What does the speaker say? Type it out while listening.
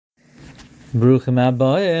Baruchim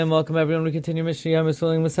Abbaim. Welcome everyone. We continue Mishnah Yom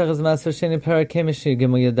Masechas Maser Sheni Parakeh Mishnah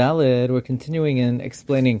Gimel Yadalid. We're continuing and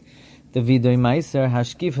explaining the Vidoy Meiser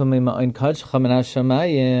Hashkifa Mima'in Kach Chaman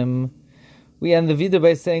Shamayim. We end the video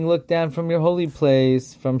by saying, "Look down from your holy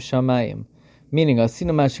place, from Shamayim," meaning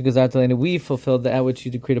Asinu Mashigazartalenu. We fulfilled that which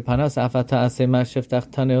you decreed upon us. Afata Aseh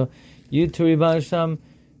Mashiftach You to Riban Sham,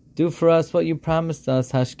 do for us what you promised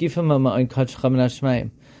us. Hashkifa Mima'in Kach Chaman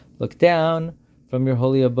Shamayim. Look down from your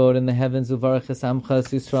holy abode in the heavens, uvarach es amcha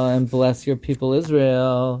Yisrael, and bless your people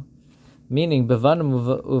Israel. Meaning,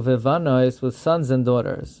 bevanim uvevanois, with sons and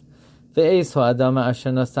daughters. Ve'es ha'adama asher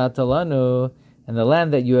nasata lanu, and the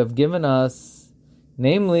land that you have given us,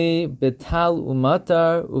 namely, betal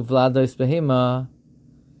umatar uvladois behema,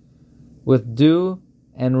 with dew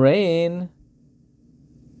and rain,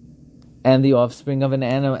 and the offspring of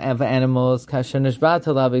animals,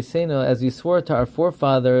 as you swore to our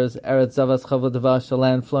forefathers, Eretz Zavas Chavod Davash, a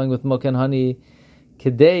land flowing with milk and honey,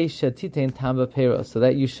 Kedei Shetitein Tamba Pero, so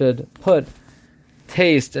that you should put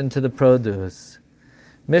taste into the produce.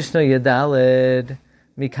 Mishnah Yadalid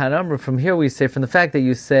Mikan Amru. From here we say, from the fact that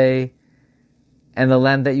you say, and the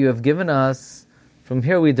land that you have given us, from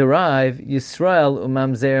here we derive Yisrael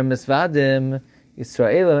Umamzer Misvadim,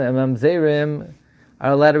 Yisrael Umamzerim,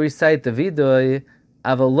 are allowed to recite the Vidoy,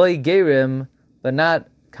 Avaloi Gerim, but not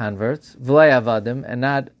converts, V'lai Avadim, and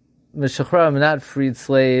not Meshachram, not freed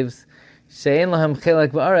slaves, She'en Lahem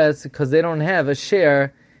Chelek Ba'aretz, because they don't have a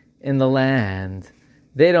share in the land.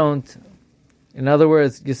 They don't, in other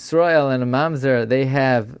words, Yisrael and a Mamzer, they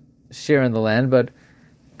have share in the land, but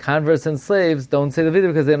converts and slaves don't say the Vidoy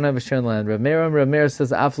because they don't have a share in the land. Rav Meir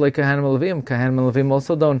says, Afloi Kahanim Levim, Kahanim Levim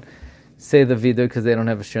also don't say the Vidoy because they don't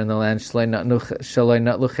have a share in the land, because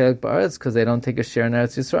they don't take a share in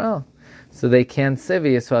Eretz Yisrael. So they can't say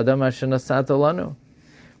V'yisvadam asher nasata lanu.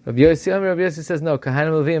 Rabbi Yossi says no,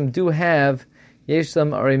 Kahanim Levim do have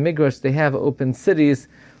Yeshlam or a Migrash, they have open cities,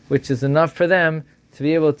 which is enough for them to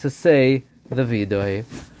be able to say the Vidoy.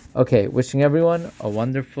 Okay, wishing everyone a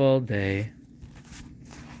wonderful day.